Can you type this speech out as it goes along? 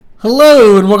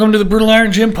Hello, and welcome to the Brutal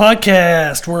Iron Gym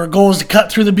podcast, where our goal is to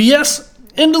cut through the BS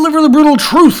and deliver the brutal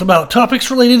truth about topics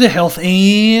related to health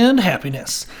and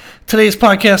happiness. Today's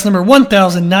podcast number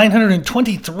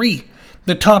 1923.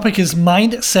 The topic is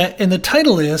mindset, and the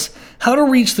title is How to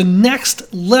Reach the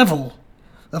Next Level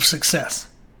of Success.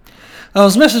 I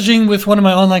was messaging with one of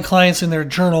my online clients in their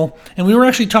journal, and we were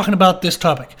actually talking about this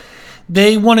topic.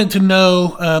 They wanted to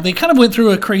know, they kind of went through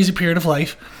a crazy period of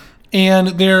life, and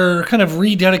they're kind of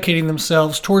rededicating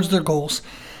themselves towards their goals,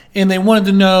 and they wanted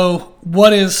to know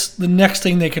what is the next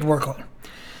thing they could work on.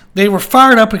 They were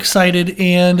fired up, excited,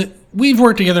 and we've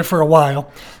worked together for a while,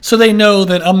 so they know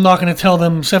that I'm not going to tell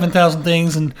them 7,000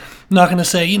 things and I'm not going to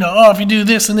say, if you do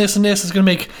this and this and this, it's going to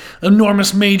make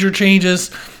enormous major changes.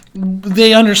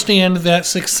 They understand that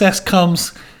success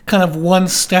comes kind of one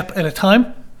step at a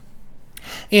time,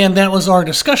 and that was our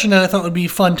discussion that I thought would be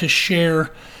fun to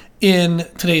share in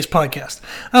today's podcast.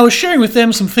 I was sharing with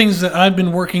them some things that I've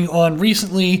been working on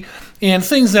recently and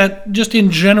things that just in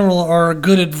general are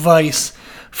good advice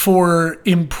for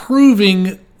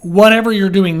improving whatever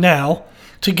you're doing now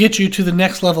to get you to the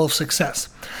next level of success.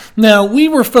 Now, we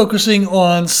were focusing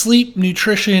on sleep,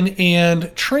 nutrition,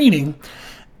 and training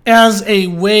as a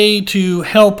way to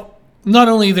help not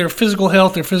only their physical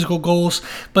health, their physical goals,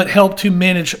 but help to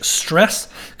manage stress.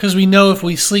 Because we know if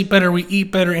we sleep better, we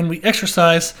eat better, and we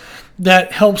exercise,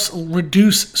 that helps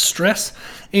reduce stress.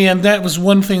 And that was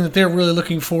one thing that they're really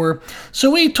looking for. So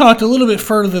we talked a little bit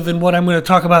further than what I'm going to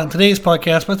talk about in today's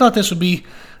podcast, but I thought this would be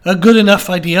a good enough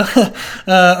idea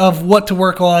of what to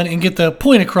work on and get the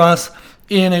point across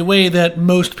in a way that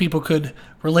most people could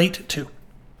relate to.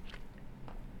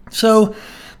 So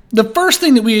the first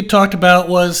thing that we had talked about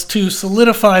was to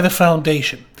solidify the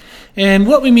foundation. And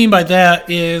what we mean by that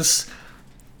is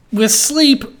with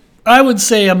sleep, I would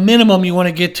say a minimum you want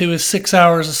to get to is 6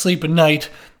 hours of sleep a night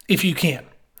if you can.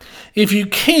 If you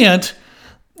can't,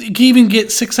 you can even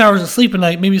get 6 hours of sleep a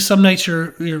night. Maybe some nights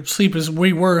your sleep is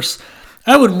way worse.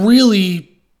 I would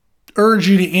really urge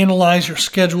you to analyze your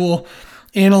schedule,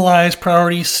 analyze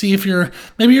priorities, see if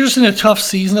maybe you're just in a tough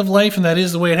season of life and that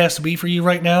is the way it has to be for you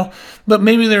right now, but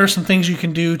maybe there are some things you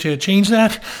can do to change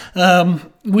that.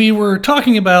 We were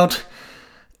talking about,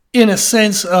 in a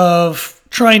sense of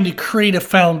trying to create a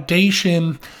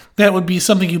foundation that would be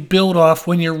something you build off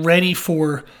when you're ready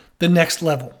for the next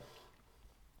level.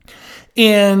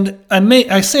 And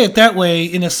I say it that way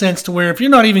in a sense to where if you're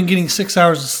not even getting 6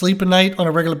 hours of sleep a night on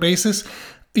a regular basis,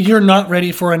 you're not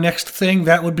ready for a next thing.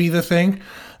 That would be the thing.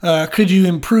 Could you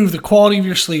improve the quality of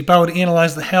your sleep? I would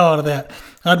analyze the hell out of that.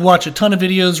 I'd watch a ton of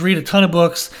videos, read a ton of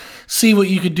books, see what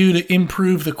you could do to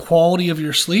improve the quality of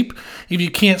your sleep. If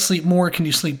you can't sleep more, can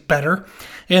you sleep better?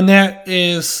 And that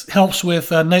helps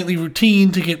with a nightly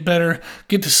routine to get better,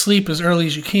 get to sleep as early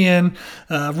as you can,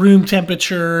 room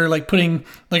temperature, like putting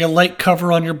like a light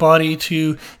cover on your body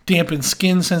to dampen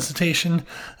skin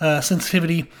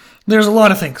sensitivity. There's a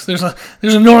lot of things. There's an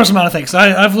enormous amount of things.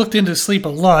 I've looked into sleep a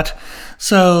lot,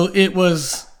 so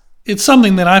it's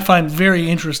something that I find very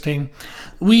interesting.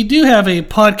 We do have a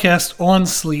podcast on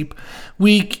sleep.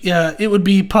 It would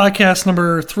be podcast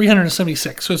number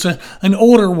 376, so it's an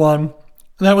older one.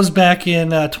 That was back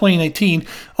in 2019.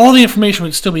 All the information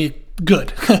would still be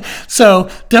good. So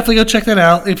definitely go check that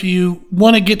out. If you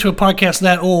want to get to a podcast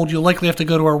that old, you'll likely have to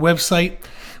go to our website.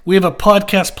 We have a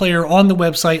podcast player on the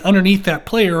website. Underneath that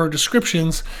player are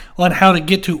descriptions on how to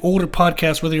get to older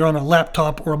podcasts, whether you're on a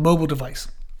laptop or a mobile device.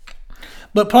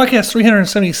 But podcast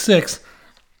 376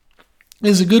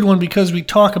 is a good one because we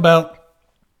talk about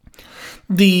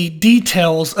the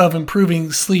details of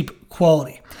improving sleep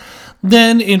quality.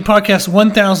 Then in podcast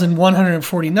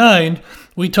 1149,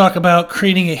 we talk about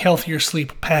creating a healthier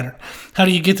sleep pattern. How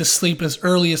do you get to sleep as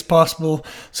early as possible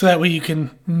so that way you can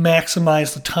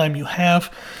maximize the time you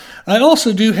have? I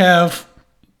also do have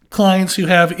clients who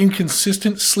have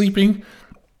inconsistent sleeping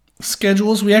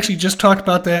schedules. We actually just talked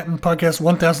about that in podcast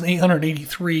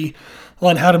 1883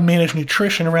 on how to manage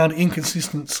nutrition around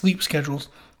inconsistent sleep schedules.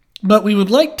 But we would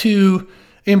like to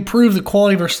improve the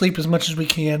quality of our sleep as much as we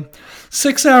can.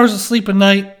 6 hours of sleep a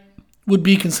night would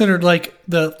be considered like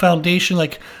the foundation,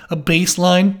 like a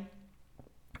baseline.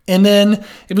 And then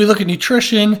if we look at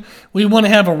nutrition, we want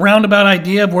to have a roundabout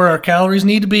idea of where our calories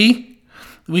need to be.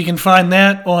 We can find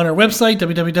that on our website,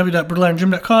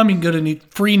 www.brutalirongym.com. You can go to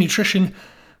free nutrition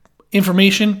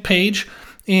information page.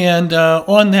 And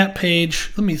on that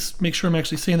page, let me make sure I'm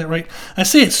actually saying that right. I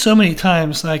say it so many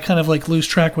times, I kind of like lose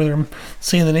track whether I'm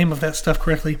saying the name of that stuff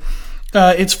correctly.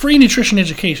 It's free nutrition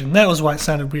education. That was why it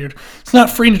sounded weird. It's not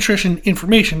free nutrition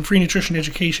information, free nutrition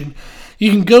education.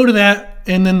 You can go to that,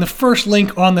 and then the first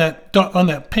link on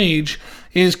that page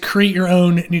is create your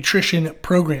own nutrition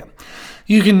program.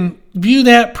 You can view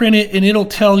that, print it, and it'll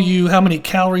tell you how many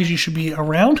calories you should be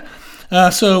around.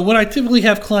 So what I typically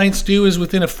have clients do is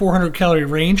within a 400 calorie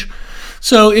range.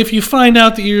 So if you find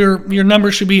out that your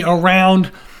number should be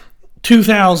around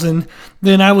 2,000,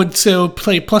 then I would say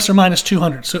play plus or minus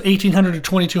 200. So 1,800 to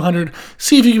 2,200.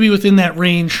 See if you can be within that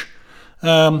range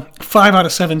 5 out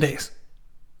of 7 days.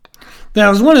 That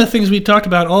was one of the things we talked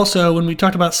about also when we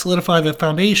talked about solidify the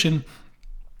foundation.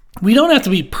 We don't have to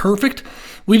be perfect.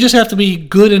 We just have to be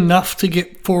good enough to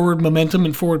get forward momentum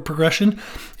and forward progression.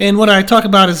 And what I talk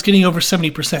about is getting over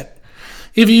 70%.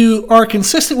 If you are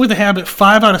consistent with the habit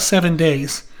 5 out of 7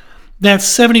 days, that's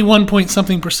 71 point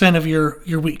something percent of your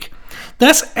week.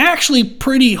 That's actually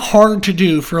pretty hard to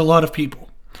do for a lot of people.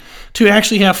 To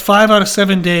actually have 5 out of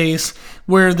 7 days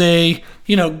where they,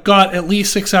 got at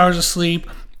least 6 hours of sleep,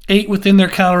 ate within their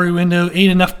calorie window, ate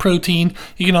enough protein.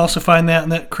 You can also find that in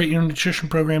that Create Your Nutrition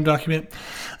Program document.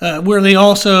 Where they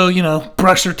also,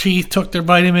 brushed their teeth, took their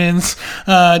vitamins,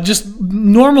 just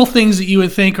normal things that you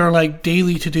would think are like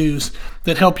daily to-dos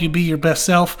that help you be your best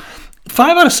self.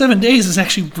 5 out of 7 days is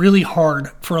actually really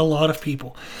hard for a lot of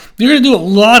people. You're going to do a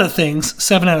lot of things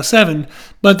 7 out of 7,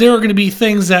 but there are going to be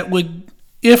things that would,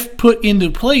 if put into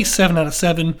place 7 out of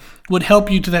 7, would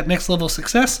help you to that next level of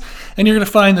success, and you're going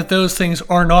to find that those things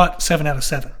are not 7 out of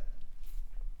 7.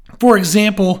 For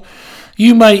example,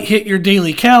 you might hit your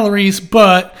daily calories,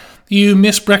 but you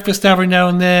miss breakfast every now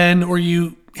and then, or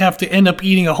you have to end up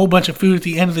eating a whole bunch of food at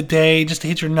the end of the day just to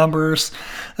hit your numbers.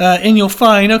 And you'll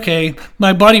find, okay,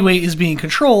 my body weight is being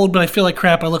controlled, but I feel like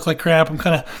crap, I look like crap, I'm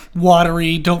kind of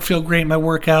watery, don't feel great in my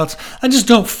workouts. I just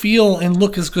don't feel and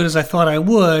look as good as I thought I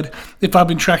would if I've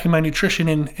been tracking my nutrition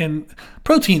and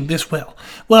protein this well.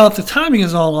 Well, if the timing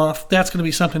is all off, that's going to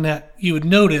be something that you would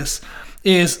notice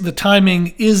is the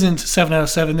timing isn't 7 out of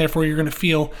 7, therefore you're going to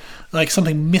feel like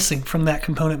something missing from that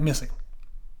component missing.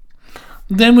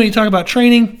 Then when you talk about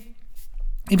training,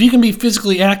 if you can be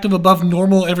physically active above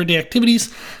normal everyday activities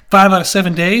 5 out of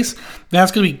 7 days,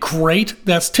 that's going to be great.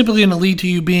 That's typically going to lead to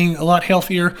you being a lot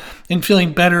healthier and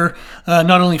feeling better,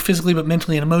 not only physically but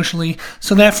mentally and emotionally.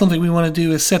 So that's something we want to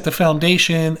do is set the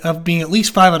foundation of being at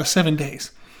least 5 out of 7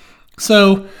 days.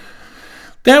 So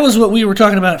that was what we were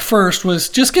talking about at first, was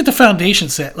just get the foundation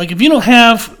set. Like if you don't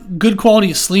have good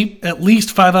quality of sleep at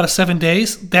least 5 out of 7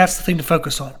 days, that's the thing to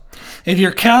focus on. If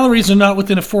your calories are not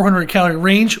within a 400 calorie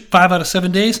range 5 out of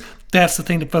 7 days, that's the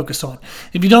thing to focus on.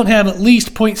 If you don't have at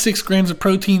least 0.6 grams of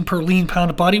protein per lean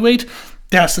pound of body weight,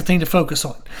 that's the thing to focus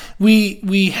on.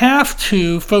 We have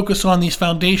to focus on these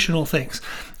foundational things.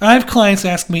 I have clients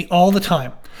ask me all the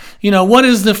time, what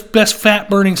is the best fat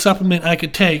burning supplement I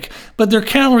could take? But their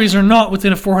calories are not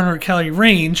within a 400 calorie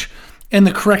range and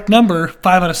the correct number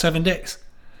 5 out of 7 days.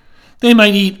 They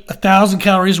might eat 1,000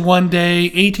 calories one day,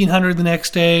 1,800 the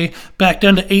next day, back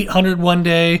down to 800 one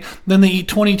day. Then they eat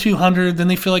 2,200. Then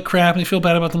they feel like crap and they feel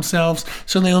bad about themselves.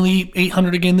 So they only eat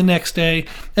 800 again the next day.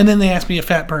 And then they ask me a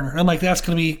fat burner. I'm like, that's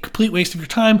going to be a complete waste of your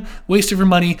time, waste of your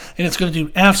money, and it's going to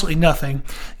do absolutely nothing.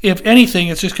 If anything,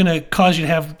 it's just going to cause you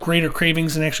to have greater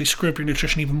cravings and actually screw up your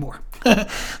nutrition even more.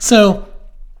 So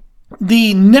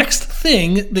the next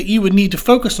thing that you would need to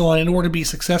focus on in order to be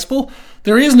successful,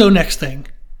 there is no next thing.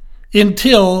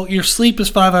 Until your sleep is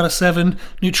 5 out of 7,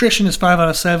 nutrition is 5 out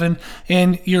of 7,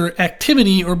 and your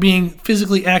activity or being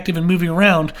physically active and moving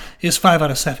around is 5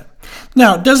 out of 7.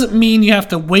 Now, it doesn't mean you have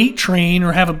to weight train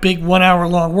or have a big 1 hour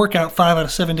long workout 5 out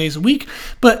of 7 days a week,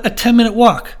 but a 10-minute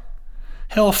walk,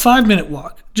 hell, a 5-minute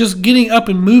walk, just getting up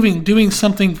and moving, doing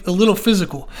something a little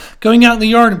physical, going out in the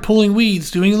yard and pulling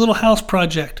weeds, doing a little house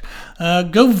project,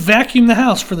 go vacuum the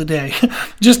house for the day.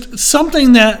 Just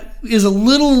something that is a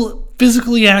little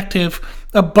physically active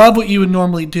above what you would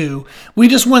normally do. We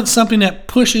just want something that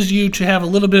pushes you to have a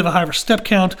little bit of a higher step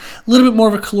count, a little bit more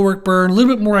of a caloric burn, a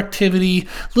little bit more activity,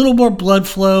 a little more blood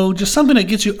flow, just something that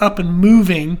gets you up and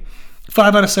moving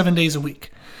 5 out of 7 days a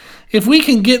week. If we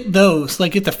can get those,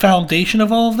 like get the foundation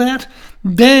of all of that,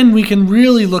 then we can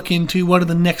really look into what are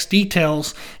the next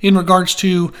details in regards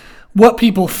to what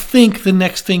people think the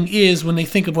next thing is when they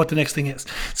think of what the next thing is.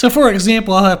 So for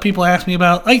example, I'll have people ask me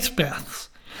about ice baths.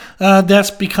 That's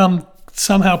become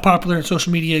somehow popular in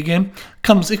social media again.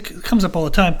 It comes up all the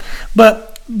time.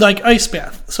 But like ice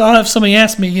bath. So I'll have somebody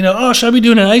ask me, should I be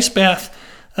doing an ice bath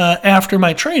after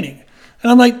my training?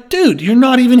 And I'm like, dude, you're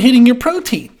not even hitting your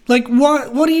protein. Like,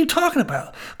 what are you talking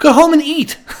about? Go home and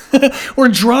eat. Or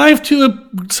drive to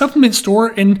a supplement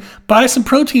store and buy some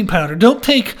protein powder. Don't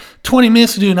take 20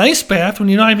 minutes to do an ice bath when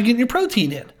you're not even getting your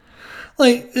protein in.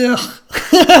 Like,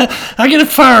 I get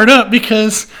fired up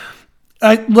because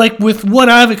with what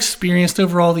I've experienced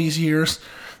over all these years,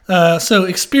 So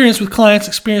experience with clients,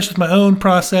 experience with my own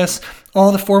process,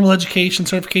 all the formal education,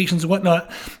 certifications, and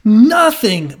whatnot.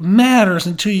 Nothing matters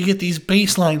until you get these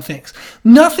baseline things.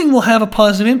 Nothing will have a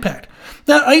positive impact.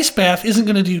 That ice bath isn't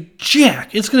going to do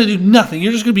jack. It's going to do nothing.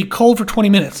 You're just going to be cold for 20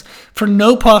 minutes for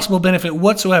no possible benefit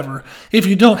whatsoever if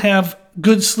you don't have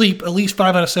good sleep at least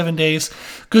 5 out of 7 days,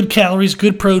 good calories,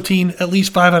 good protein at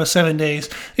least 5 out of 7 days.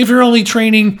 If you're only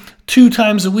training 2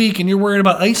 times a week and you're worried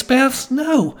about ice baths,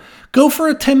 no. Go for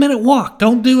a 10-minute walk.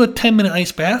 Don't do a 10-minute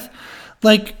ice bath.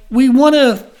 Like, we want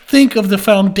to think of the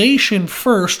foundation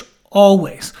first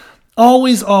always.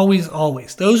 Always, always,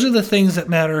 always. Those are the things that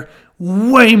matter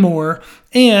way more.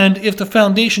 And if the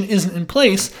foundation isn't in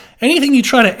place, anything you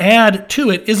try to add to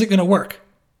it isn't going to work.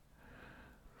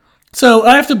 So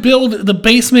I have to build the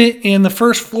basement and the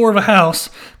first floor of a house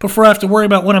before I have to worry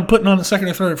about what I'm putting on the second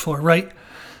or third floor, right?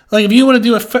 Like if you want to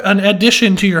do an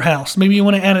addition to your house, maybe you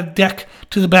want to add a deck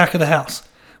to the back of the house.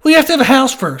 Well, you have to have a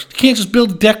house first. You can't just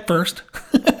build a deck first.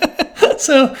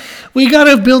 So we got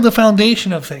to build the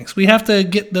foundation of things. We have to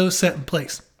get those set in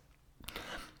place.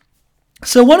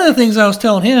 So one of the things I was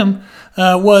telling him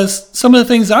was some of the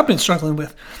things I've been struggling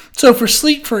with. So for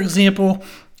sleep, for example,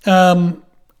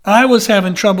 I was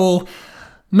having trouble.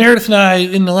 Meredith and I,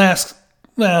 in the last,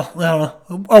 well, I don't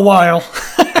know, a while,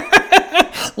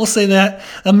 we'll say that.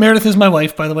 Meredith is my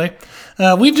wife, by the way.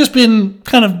 We've just been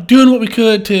kind of doing what we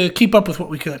could to keep up with what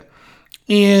we could.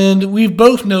 And we've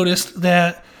both noticed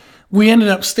that we ended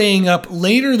up staying up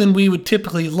later than we would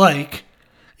typically like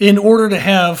in order to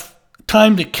have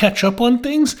time to catch up on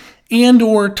things and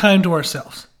or time to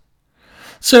ourselves.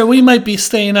 So we might be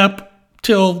staying up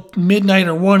till midnight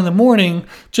or 1 in the morning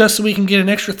just so we can get an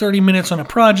extra 30 minutes on a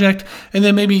project and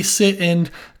then maybe sit and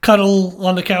cuddle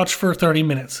on the couch for 30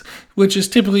 minutes, which is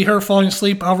typically her falling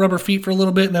asleep. I'll rub her feet for a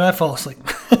little bit and then I fall asleep.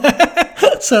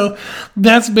 So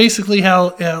that's basically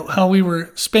how we were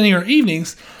spending our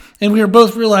evenings. And we were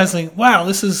both realizing, wow,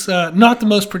 this is not the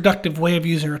most productive way of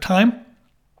using our time.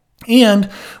 And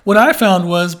what I found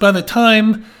was by the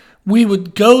time we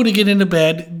would go to get into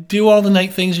bed, do all the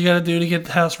night things you got to do to get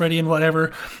the house ready and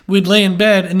whatever, we'd lay in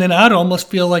bed and then I'd almost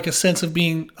feel like a sense of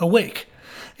being awake.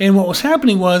 And what was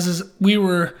happening was we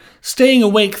were staying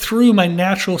awake through my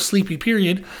natural sleepy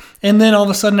period. And then all of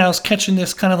a sudden I was catching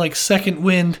this kind of like second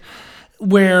wind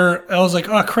where I was like,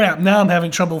 oh crap, now I'm having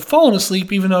trouble falling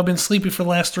asleep even though I've been sleepy for the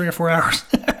last 3 or 4 hours.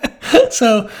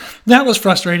 So that was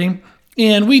frustrating.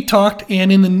 And we talked,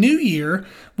 and in the new year,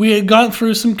 we had gone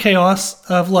through some chaos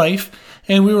of life,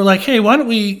 and we were like, hey, why don't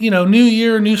we, new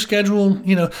year, new schedule,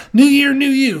 new year, new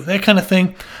you, that kind of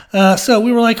thing. So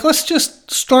we were like, let's just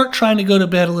start trying to go to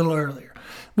bed a little earlier.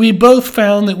 We both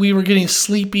found that we were getting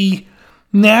sleepy,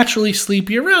 naturally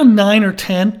sleepy, around 9 or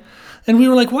 10, and we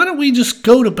were like, why don't we just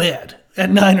go to bed at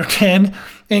 9 or 10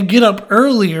 and get up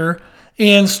earlier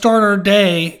and start our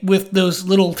day with those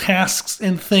little tasks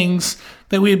and things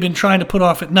that we had been trying to put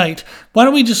off at night. Why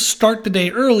don't we just start the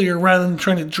day earlier rather than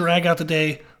trying to drag out the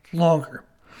day longer?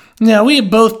 Now, we had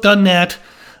both done that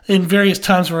in various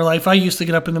times of our life. I used to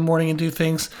get up in the morning and do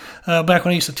things. Back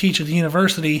when I used to teach at the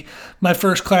university, my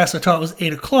first class I taught was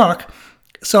 8 o'clock.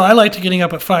 So I liked getting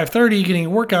up at 5:30, getting a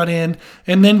workout in,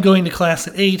 and then going to class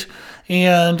at 8.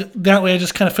 And that way I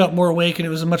just kind of felt more awake and it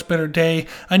was a much better day.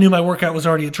 I knew my workout was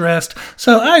already addressed.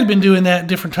 So I had been doing that at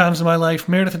different times in my life.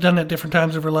 Meredith had done that at different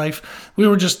times of her life. We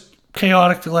were just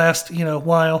chaotic the last,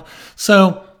 while.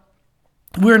 So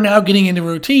we're now getting into a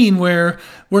routine where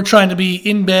we're trying to be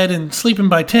in bed and sleeping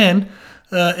by 10.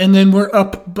 And then we're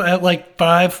up at like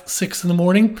 5, 6 in the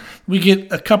morning. We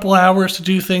get a couple hours to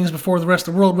do things before the rest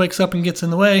of the world wakes up and gets in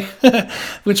the way,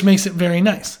 which makes it very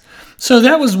nice. So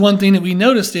that was one thing that we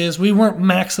noticed is we weren't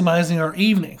maximizing our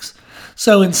evenings.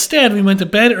 So instead, we went to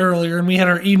bed earlier and we had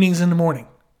our evenings in the morning.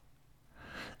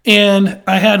 And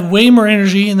I had way more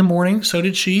energy in the morning, so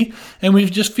did she. And we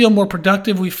just feel more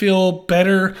productive. We feel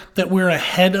better that we're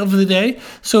ahead of the day.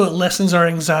 So it lessens our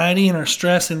anxiety and our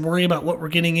stress and worry about what we're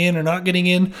getting in or not getting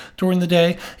in during the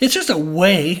day. It's just a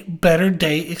way better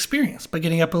day experience by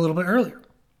getting up a little bit earlier.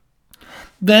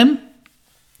 Then,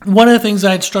 one of the things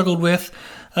I had struggled with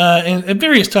and at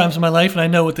various times in my life, and I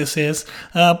know what this is,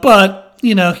 but,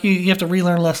 you have to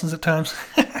relearn lessons at times.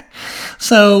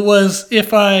 So was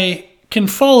if I can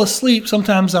fall asleep,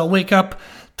 sometimes I'll wake up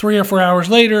 3 or 4 hours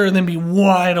later and then be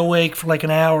wide awake for like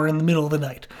an hour in the middle of the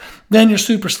night. Then you're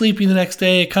super sleepy the next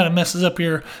day. It kind of messes up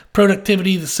your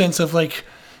productivity, the sense of like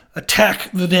attack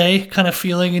the day kind of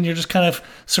feeling, and you're just kind of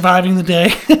surviving the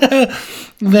day.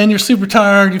 Then you're super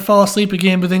tired, you fall asleep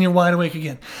again, but then you're wide awake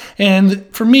again. And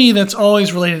for me, that's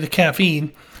always related to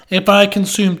caffeine. If I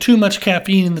consume too much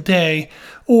caffeine in the day,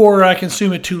 or I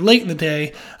consume it too late in the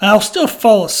day, I'll still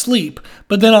fall asleep,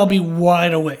 but then I'll be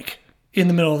wide awake in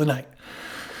the middle of the night.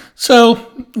 So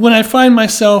when I find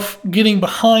myself getting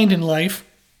behind in life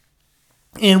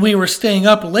and we were staying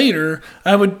up later,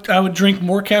 I would drink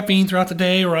more caffeine throughout the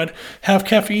day, or I'd have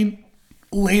caffeine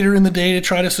later in the day to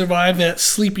try to survive that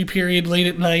sleepy period late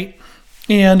at night.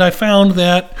 And I found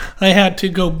that I had to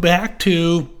go back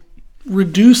to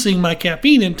reducing my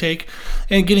caffeine intake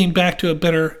and getting back to a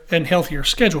better and healthier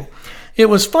schedule. It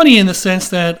was funny in the sense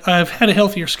that I've had a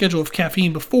healthier schedule of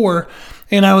caffeine before,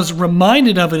 and I was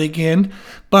reminded of it again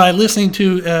by listening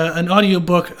to an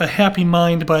audiobook, A Happy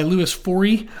Mind by Louis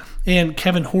Forey and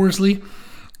Kevin Horsley.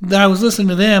 I was listening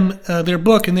to them, their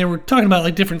book, and they were talking about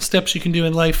like different steps you can do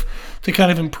in life to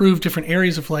kind of improve different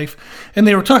areas of life. And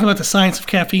they were talking about the science of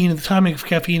caffeine and the timing of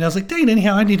caffeine. I was like, dang,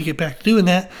 anyhow, I need to get back to doing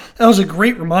that. That was a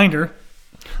great reminder.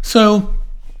 So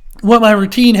what my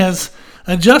routine has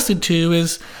adjusted to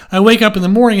is I wake up in the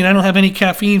morning and I don't have any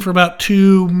caffeine for about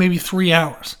 2, maybe 3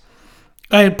 hours.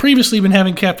 I had previously been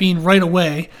having caffeine right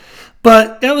away,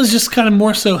 but that was just kind of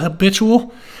more so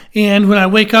habitual. And when I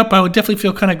wake up, I would definitely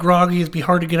feel kind of groggy. It'd be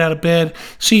hard to get out of bed.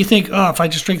 So you think, oh, if I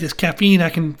just drink this caffeine, I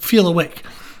can feel awake.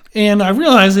 And I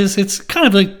realize it's kind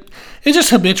of like, it's just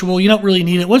habitual. You don't really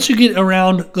need it. Once you get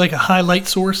around like a high light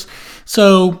source.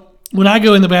 So when I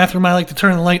go in the bathroom, I like to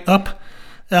turn the light up.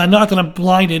 Not that I'm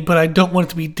blinded, but I don't want it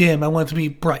to be dim. I want it to be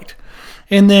bright.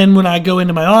 And then when I go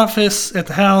into my office at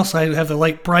the house, I have the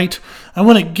light bright. I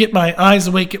want to get my eyes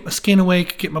awake, get my skin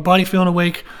awake, get my body feeling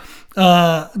awake.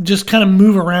 Just kind of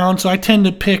move around. So I tend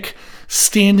to pick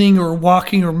standing or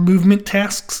walking or movement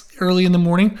tasks early in the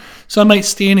morning. So I might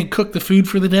stand and cook the food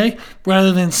for the day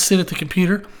rather than sit at the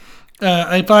computer.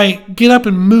 If I get up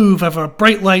and move, I have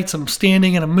bright lights, I'm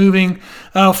standing and I'm moving,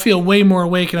 I'll feel way more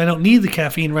awake and I don't need the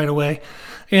caffeine right away.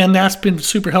 And that's been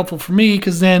super helpful for me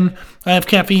because then I have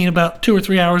caffeine about 2 or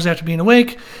 3 hours after being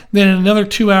awake. Then in another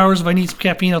 2 hours, if I need some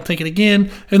caffeine, I'll take it again.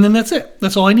 And then that's it.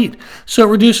 That's all I need. So it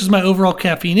reduces my overall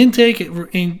caffeine intake.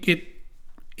 It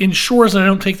ensures that I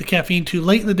don't take the caffeine too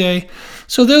late in the day.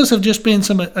 So those have just been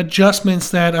some adjustments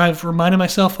that I've reminded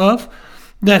myself of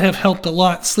that have helped a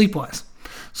lot sleep-wise.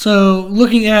 So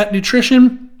looking at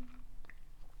nutrition,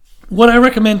 what I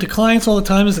recommend to clients all the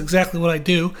time is exactly what I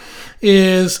do,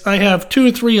 is I have 2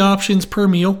 or 3 options per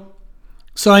meal.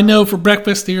 So I know for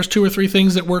breakfast, here's 2 or 3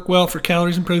 things that work well for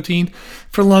calories and protein.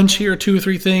 For lunch, here are 2 or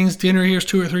 3 things. Dinner, here's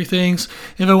 2 or 3 things.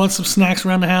 If I want some snacks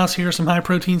around the house, here are some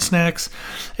high-protein snacks.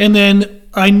 And then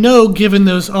I know, given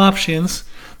those options,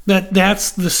 that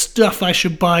that's the stuff I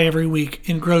should buy every week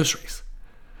in groceries.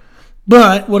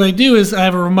 But what I do is I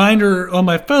have a reminder on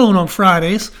my phone on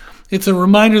Fridays. It's a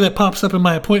reminder that pops up in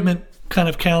my appointment kind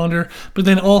of calendar, but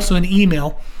then also an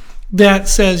email that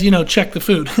says, check the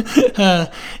food.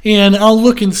 And I'll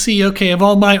look and see, okay, of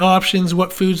all my options,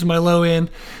 what foods am I low in?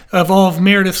 Of all of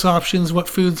Meredith's options, what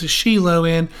foods is she low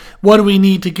in? What do we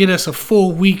need to get us a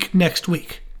full week next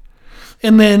week?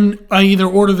 And then I either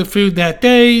order the food that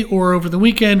day or over the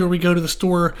weekend, or we go to the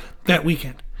store that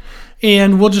weekend.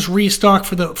 And we'll just restock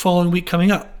for the following week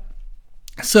coming up.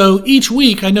 So each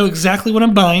week I know exactly what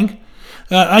I'm buying.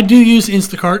 I do use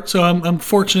Instacart, so I'm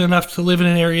fortunate enough to live in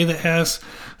an area that has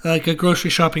like a grocery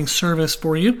shopping service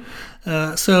for you.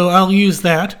 So I'll use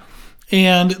that.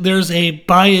 And there's a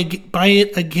buy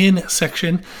it again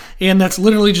section, and that's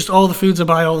literally just all the foods I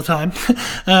buy all the time.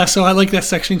 So I like that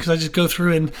section because I just go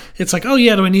through and it's like, oh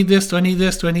yeah, do I need this? Do I need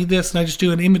this? Do I need this? And I just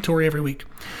do an inventory every week.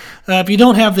 If you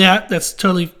don't have that, that's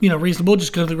totally reasonable.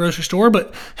 Just go to the grocery store,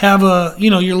 but have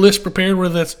your list prepared,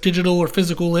 whether that's digital or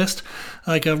physical list,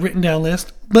 like a written down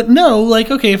list. But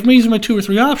okay, if I'm using my 2 or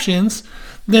 3 options,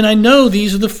 then I know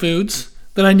these are the foods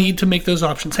that I need to make those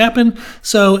options happen.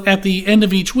 So at the end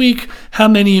of each week, how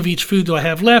many of each food do I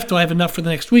have left? Do I have enough for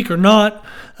the next week or not?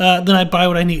 Then I buy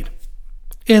what I need.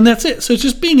 And that's it. So it's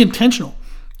just being intentional,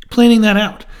 planning that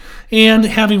out, and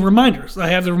having reminders. I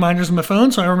have the reminders on my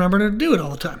phone, so I remember to do it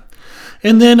all the time.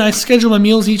 And then I schedule my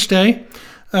meals each day.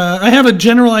 I have a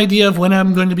general idea of when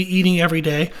I'm going to be eating every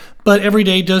day, but every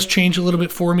day does change a little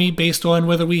bit for me based on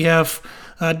whether we have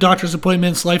doctor's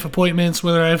appointments, life appointments,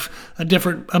 whether I have a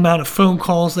different amount of phone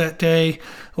calls that day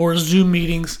or Zoom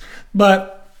meetings.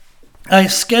 But I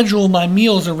schedule my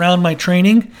meals around my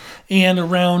training and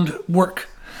around work.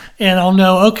 And I'll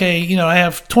know, okay, I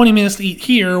have 20 minutes to eat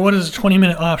here. What is a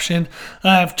 20-minute option?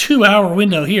 I have 2-hour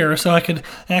window here, so I could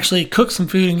actually cook some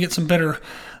food and get some better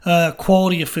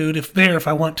quality of food if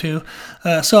I want to.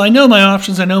 So I know my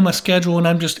options, I know my schedule, and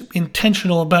I'm just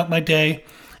intentional about my day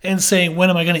and saying, when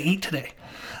am I going to eat today?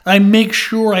 I make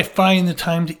sure I find the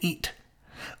time to eat.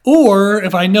 Or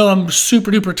if I know I'm super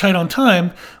duper tight on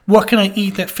time, what can I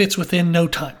eat that fits within no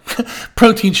time?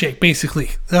 Protein shake,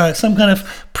 basically. Some kind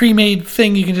of pre-made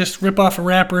thing you can just rip off a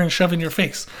wrapper and shove in your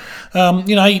face.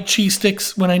 I eat cheese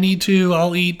sticks when I need to.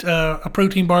 I'll eat a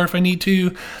protein bar if I need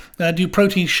to. Do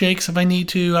protein shakes if I need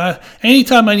to.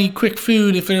 Anytime I need quick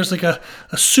food, if there's like a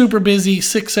super busy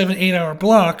 6, 7, 8 hour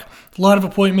block, a lot of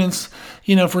appointments,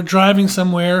 if we're driving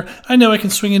somewhere, I know I can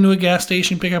swing into a gas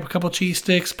station, pick up a couple cheese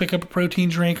sticks, pick up a protein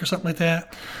drink or something like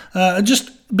that.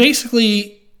 Just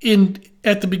basically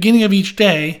at the beginning of each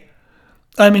day,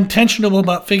 I'm intentional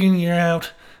about figuring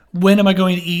out when am I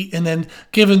going to eat, and then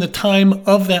given the time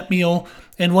of that meal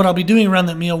and what I'll be doing around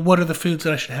that meal, what are the foods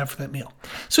that I should have for that meal.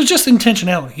 So it's just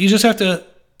intentionality. You just have to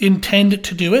intend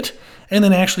to do it and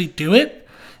then actually do it.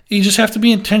 You just have to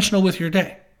be intentional with your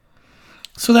day.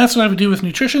 So that's what I would do with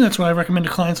nutrition. That's what I recommend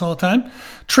to clients all the time.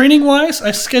 Training-wise,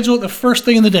 I schedule it the first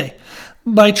thing in the day.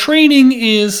 My training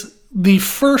is the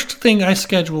first thing I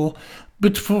schedule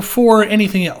before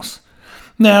anything else.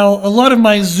 Now, a lot of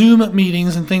my Zoom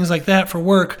meetings and things like that for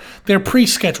work, they're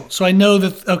pre-scheduled. So I know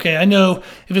I know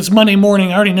if it's Monday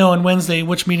morning, I already know on Wednesday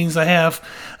which meetings I have.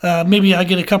 Maybe I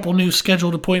get a couple new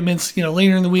scheduled appointments,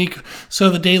 later in the week, so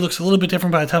the day looks a little bit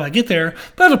different by the time I get there.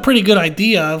 But I have a pretty good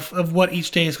idea of what each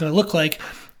day is going to look like.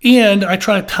 And I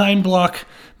try to time block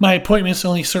my appointments to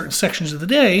only certain sections of the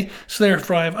day, so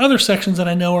therefore I have other sections that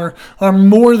I know are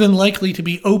more than likely to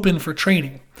be open for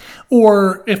training,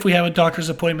 or if we have a doctor's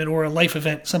appointment or a life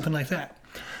event, something like that.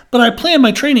 But I plan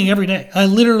my training every day. I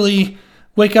literally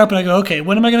wake up and I go, okay,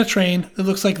 when am I going to train? It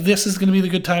looks like this is going to be the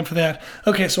good time for that.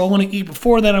 Okay, so I want to eat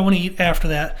before that, I want to eat after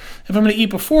that. If I'm going to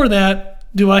eat before that,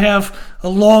 do I have a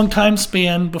long time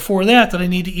span before that I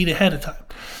need to eat ahead of time?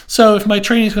 So if my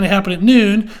training is going to happen at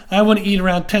noon, I want to eat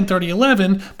around 10:30,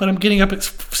 11, but I'm getting up at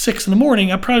 6 in the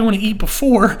morning. I probably want to eat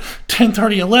before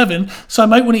 10:30, 11, so I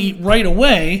might want to eat right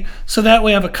away, so that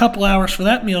way I have a couple hours for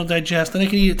that meal to digest, and I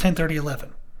can eat at 10:30, 11.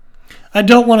 I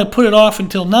don't want to put it off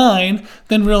until 9,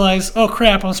 then realize, oh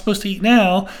crap, I'm supposed to eat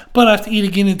now, but I have to eat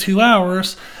again in 2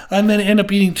 hours, and then end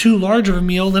up eating too large of a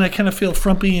meal. Then I kind of feel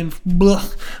frumpy and blah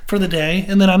for the day,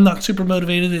 and then I'm not super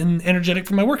motivated and energetic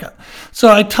for my workout. So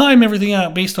I time everything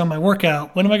out based on my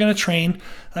workout. When am I going to train?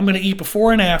 I'm going to eat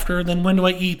before and after, then when do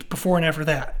I eat before and after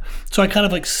that? So I kind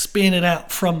of like span it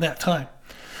out from that time.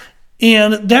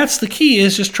 And that's the key,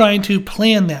 is just trying to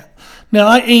plan that. Now,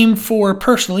 I aim for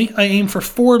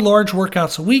 4 large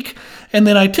workouts a week, and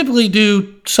then I typically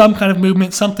do some kind of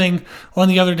movement, something on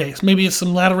the other days. Maybe it's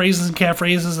some lateral raises and calf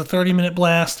raises, a 30-minute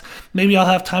blast. Maybe I'll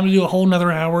have time to do a whole nother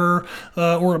hour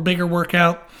or a bigger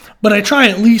workout. But I try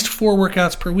at least 4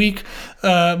 workouts per week.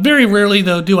 Very rarely,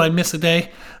 though, do I miss a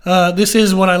day. This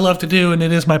is what I love to do, and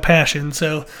it is my passion.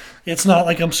 So it's not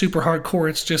like I'm super hardcore.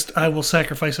 It's just I will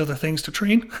sacrifice other things to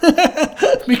train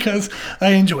because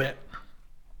I enjoy it.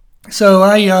 So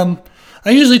I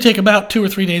usually take about 2 or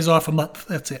 3 days off a month.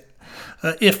 That's it,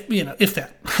 if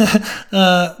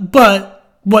that.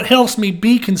 But what helps me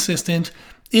be consistent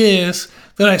is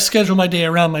that I schedule my day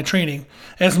around my training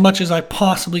as much as I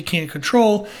possibly can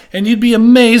control. And you'd be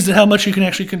amazed at how much you can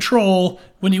actually control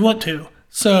when you want to.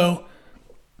 So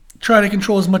try to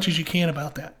control as much as you can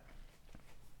about that.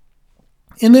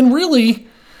 And then really,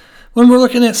 when we're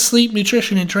looking at sleep,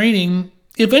 nutrition, and training,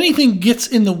 if anything gets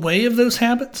in the way of those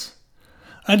habits,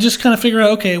 I just kind of figure out,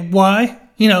 okay, why?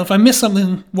 If I miss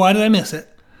something, why did I miss it?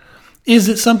 Is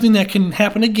it something that can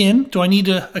happen again? Do I need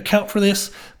to account for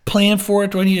this, plan for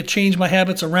it? Do I need to change my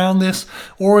habits around this?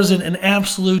 Or is it an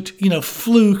absolute,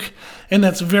 fluke, and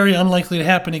that's very unlikely to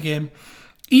happen again?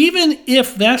 Even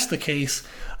if that's the case,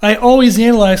 I always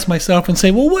analyze myself and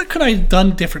say, well, what could I have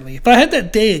done differently? If I had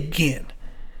that day again,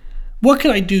 what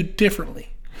could I do differently?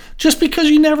 Just because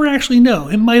you never actually know.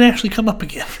 It might actually come up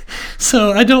again.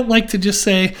 So I don't like to just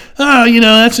say,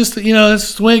 that's just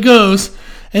the way it goes.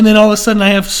 And then all of a sudden I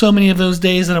have so many of those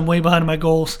days that I'm way behind my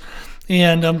goals.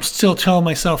 And I'm still telling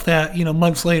myself that,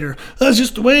 months later. That's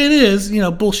just the way it is,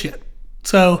 bullshit.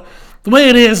 So the way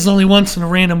it is only once in a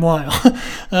random while.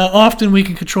 Often we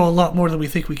can control a lot more than we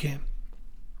think we can.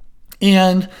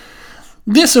 And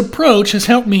this approach has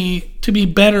helped me to be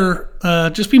better,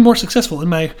 just be more successful in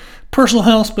my personal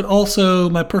health, but also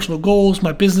my personal goals,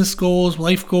 my business goals,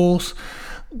 life goals.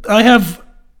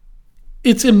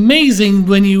 It's amazing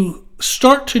when you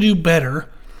start to do better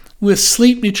with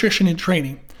sleep, nutrition, and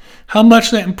training, how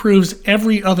much that improves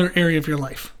every other area of your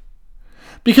life.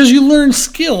 Because you learn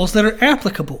skills that are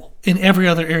applicable in every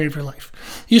other area of your life.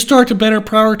 You start to better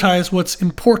prioritize what's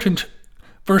important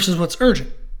versus what's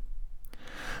urgent.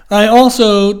 I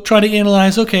also try to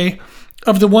analyze, okay,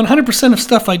 of the 100% of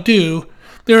stuff I do,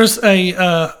 There's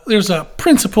a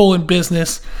principle in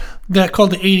business that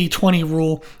called the 80-20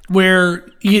 rule, where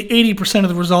you get 80% of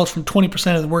the results from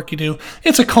 20% of the work you do.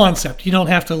 It's a concept. You don't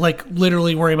have to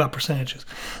literally worry about percentages.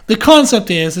 The concept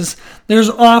is there's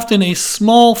often a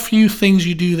small few things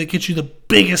you do that get you the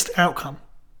biggest outcome.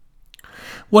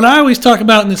 What I always talk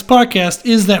about in this podcast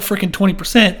is that freaking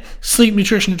 20% sleep,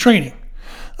 nutrition, and training.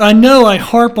 I know I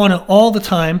harp on it all the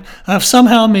time. I've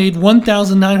somehow made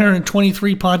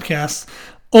 1,923 podcasts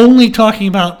only talking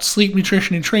about sleep,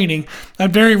 nutrition, and training. I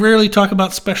very rarely talk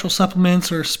about special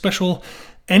supplements or special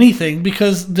anything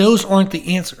because those aren't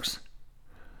the answers.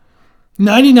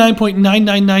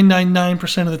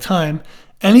 99.99999% of the time,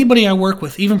 anybody I work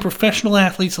with, even professional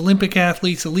athletes, Olympic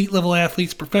athletes, elite level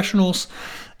athletes, professionals,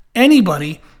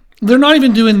 anybody, they're not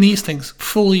even doing these things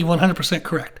fully 100%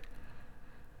 correct.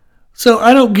 So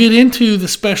I don't get into the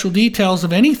special details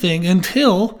of anything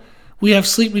until we have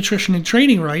sleep, nutrition, and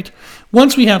training right.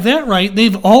 Once we have that right,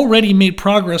 they've already made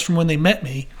progress from when they met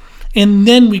me, and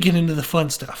then we get into the fun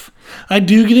stuff. I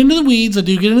do get into the weeds, I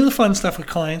do get into the fun stuff with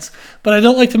clients, but I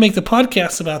don't like to make the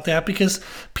podcasts about that because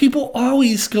people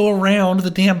always go around the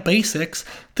damn basics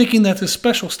thinking that the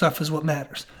special stuff is what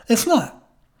matters. It's not.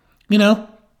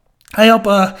 I help,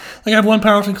 I have one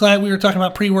powerlifting client, we were talking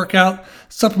about pre-workout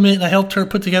supplement, and I helped her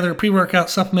put together a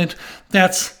pre-workout supplement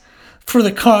that's for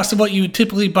the cost of what you would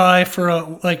typically buy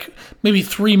for maybe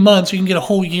 3 months. You can get a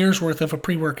whole year's worth of a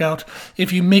pre-workout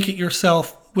if you make it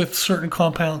yourself with certain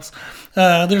compounds.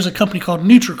 There's a company called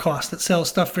NutriCost that sells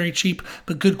stuff very cheap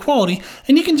but good quality,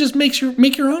 and you can just make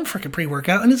your own freaking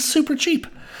pre-workout, and it's super cheap.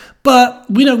 But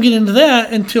we don't get into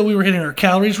that until we were hitting our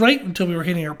calories right, until we were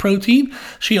hitting our protein.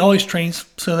 She always trains,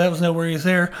 so that was no worries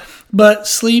there. But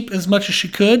sleep as much as she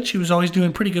could. She was always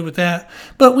doing pretty good with that.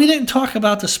 But we didn't talk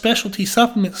about the specialty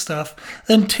supplement stuff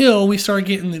until we started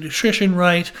getting the nutrition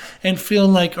right and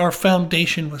feeling like our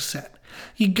foundation was set.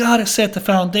 You got to set the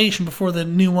foundation before the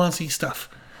nuancey stuff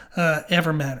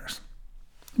ever matters.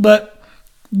 But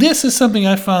this is something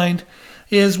I find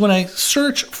is when I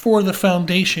search for the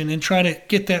foundation and try to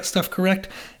get that stuff correct,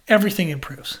 everything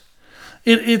improves.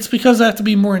 It's because I have to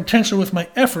be more intentional with my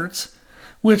efforts,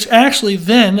 which actually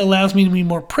then allows me to be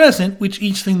more present with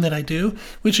each thing that I do,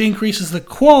 which increases the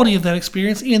quality of that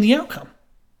experience and the outcome.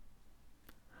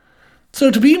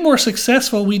 So to be more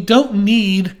successful, we don't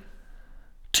need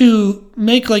to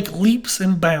make leaps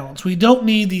and bounds. We don't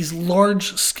need these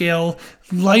large-scale,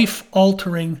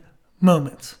 life-altering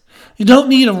moments. You don't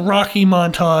need a Rocky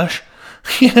montage,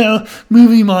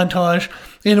 movie montage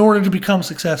in order to become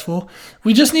successful.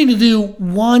 We just need to do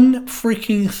one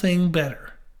freaking thing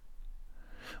better.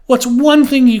 What's one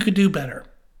thing you could do better?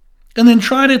 And then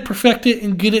try to perfect it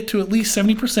and get it to at least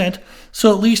 70%,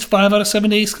 so at least 5 out of 7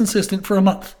 days consistent for a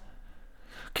month.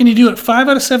 Can you do it 5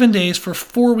 out of 7 days for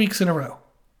 4 weeks in a row?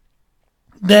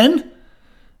 Then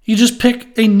you just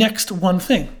pick a next one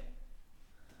thing.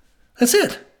 That's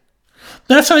it.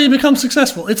 That's how you become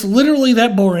successful. It's literally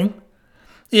that boring.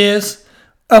 Is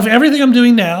of everything I'm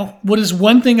doing now, what is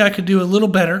one thing I could do a little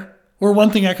better or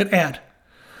one thing I could add?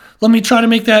 Let me try to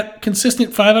make that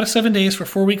consistent 5 out of 7 days for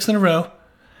 4 weeks in a row.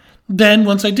 Then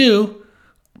once I do,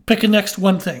 pick a next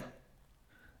one thing.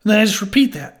 And then I just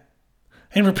repeat that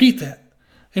and repeat that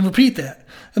and repeat that.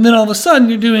 And then all of a sudden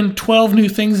you're doing 12 new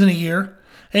things in a year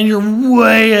and you're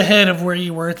way ahead of where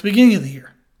you were at the beginning of the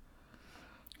year.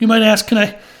 You might ask, can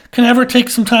I ever take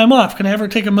some time off? Can I ever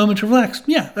take a moment to relax?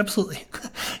 Yeah, absolutely.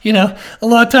 A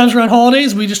lot of times around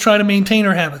holidays, we just try to maintain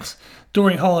our habits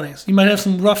during holidays. You might have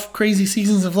some rough, crazy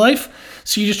seasons of life,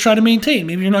 so you just try to maintain.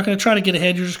 Maybe you're not going to try to get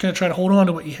ahead. You're just going to try to hold on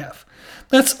to what you have.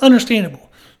 That's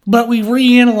understandable. But we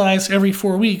reanalyze every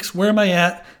 4 weeks. Where am I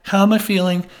at? How am I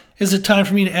feeling? Is it time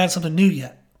for me to add something new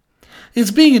yet?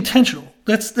 It's being intentional.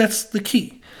 That's the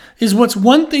key. Is what's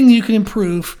one thing you can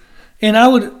improve. And I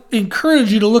would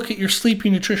encourage you to look at your sleep,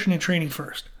 your nutrition, and training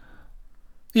first.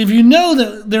 If you know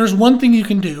that there's one thing you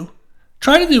can do,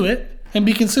 try to do it and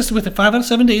be consistent with it 5 out of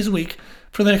 7 days a week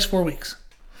for the next 4 weeks.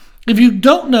 If you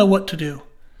don't know what to do,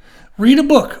 read a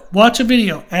book, watch a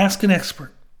video, ask an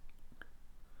expert.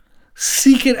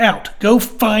 Seek it out. Go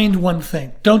find one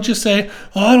thing. Don't just say,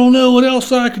 I don't know what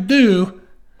else I could do.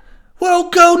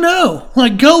 Well, go know.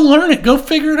 Go learn it. Go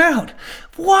figure it out.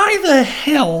 Why the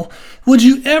hell would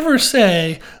you ever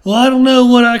say, well, I don't know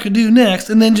what I could do next,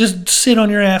 and then just sit on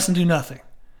your ass and do nothing?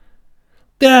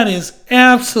 That is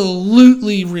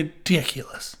absolutely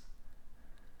ridiculous.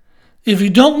 If you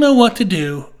don't know what to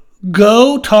do,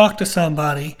 go talk to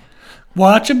somebody,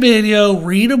 watch a video,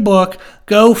 read a book,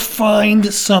 go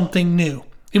find something new.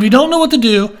 If you don't know what to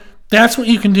do, that's what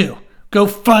you can do. Go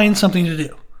find something to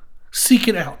do. Seek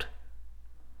it out.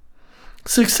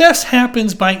 Success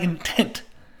happens by intent,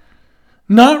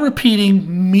 not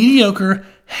repeating mediocre,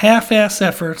 half-ass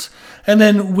efforts and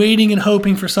then waiting and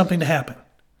hoping for something to happen.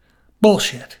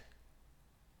 Bullshit.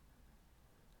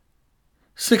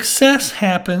 Success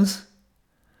happens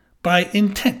by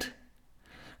intent.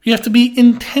 You have to be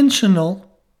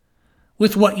intentional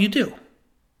with what you do.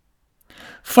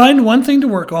 Find one thing to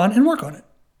work on and work on it.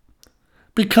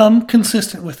 Become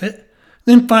consistent with it,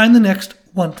 then find the next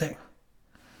one thing.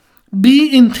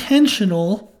 Be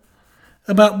intentional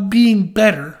about being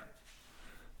better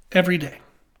every day.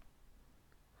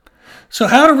 So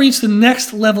how to reach the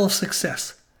next level of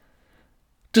success?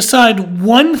 Decide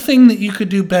one thing that you could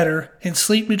do better in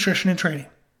sleep, nutrition, and training.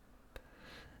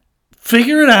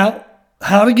 Figure it out,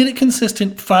 how to get it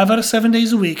consistent 5 out of 7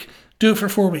 days a week. Do it for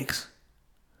 4 weeks.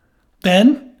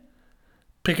 Then,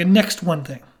 pick a next one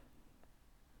thing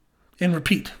and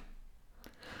repeat.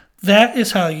 That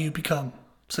is how you become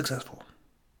successful.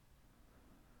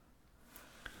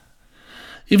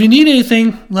 If you need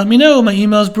anything, let me know. My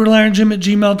email is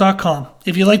brutalirongym@gmail.com.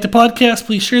 If you like the podcast,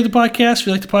 please share the podcast. If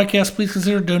you like the podcast, please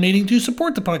consider donating to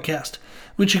support the podcast,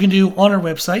 which you can do on our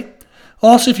website.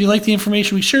 Also, if you like the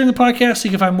information we share in the podcast, you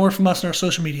can find more from us on our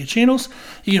social media channels.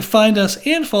 You can find us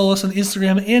and follow us on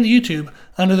Instagram and YouTube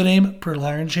under the name Brutal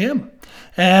Iron Gym.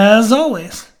 As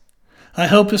always, I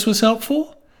hope this was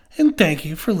helpful, and thank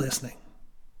you for listening.